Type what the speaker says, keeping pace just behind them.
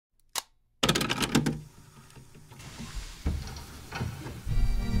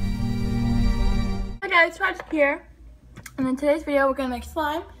guys, Raj here, and in today's video we're gonna make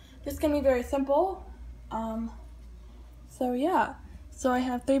slime. This is gonna be very simple. So yeah, so I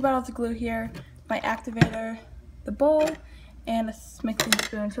have 3 bottles of glue here, my activator, the bowl, and a mixing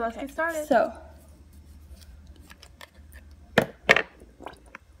spoon. So let's get started. So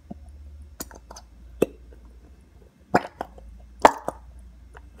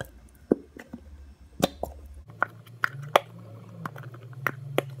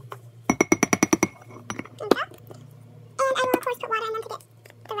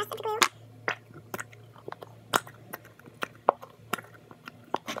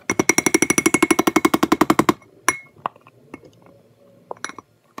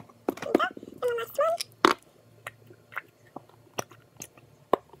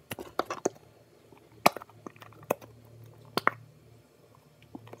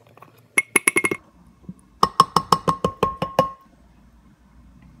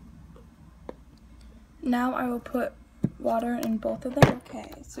now I will put water in both of them.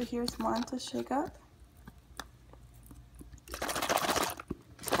 Okay, so here's one to shake up.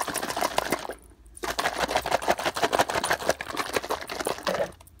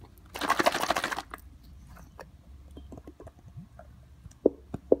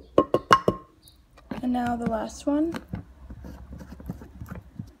 And now the last one.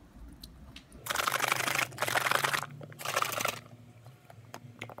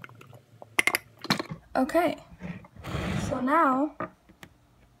 Okay, so now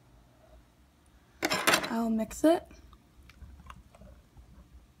I'll mix it.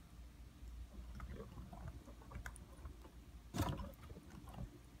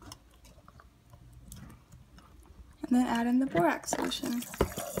 And then add in the borax solution.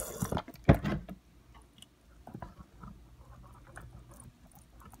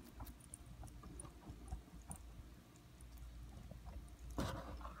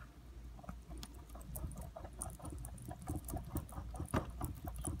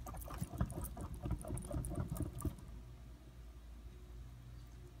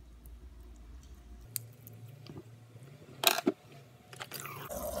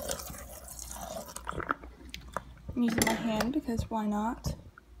 I'm using my hand because why not?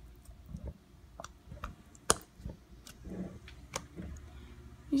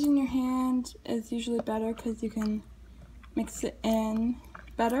 Using your hand is usually better because you can mix it in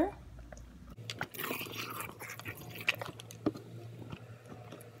better.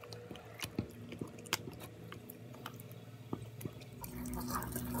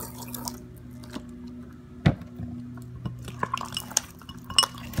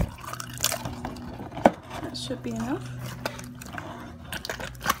 That should be enough.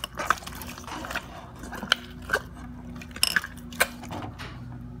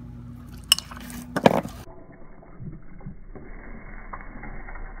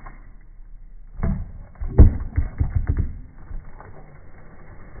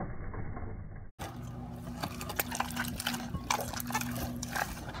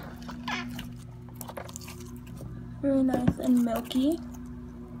 Really nice and milky.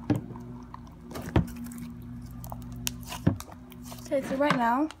 Okay, so right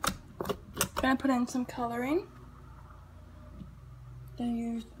now, I'm gonna put in some coloring. I'm gonna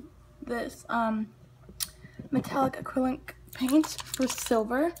use this metallic acrylic paint for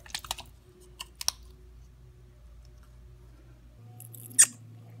silver.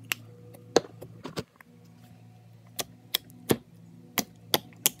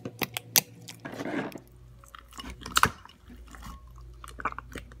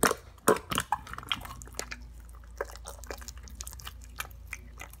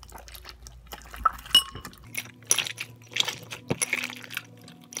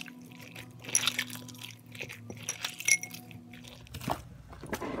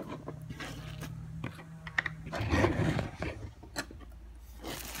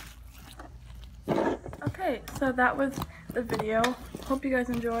 Okay, so that was the video. Hope you guys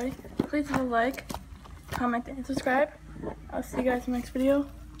enjoy. Please leave a like, comment, and subscribe. I'll see you guys in the next video.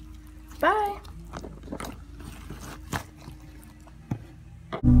 Bye!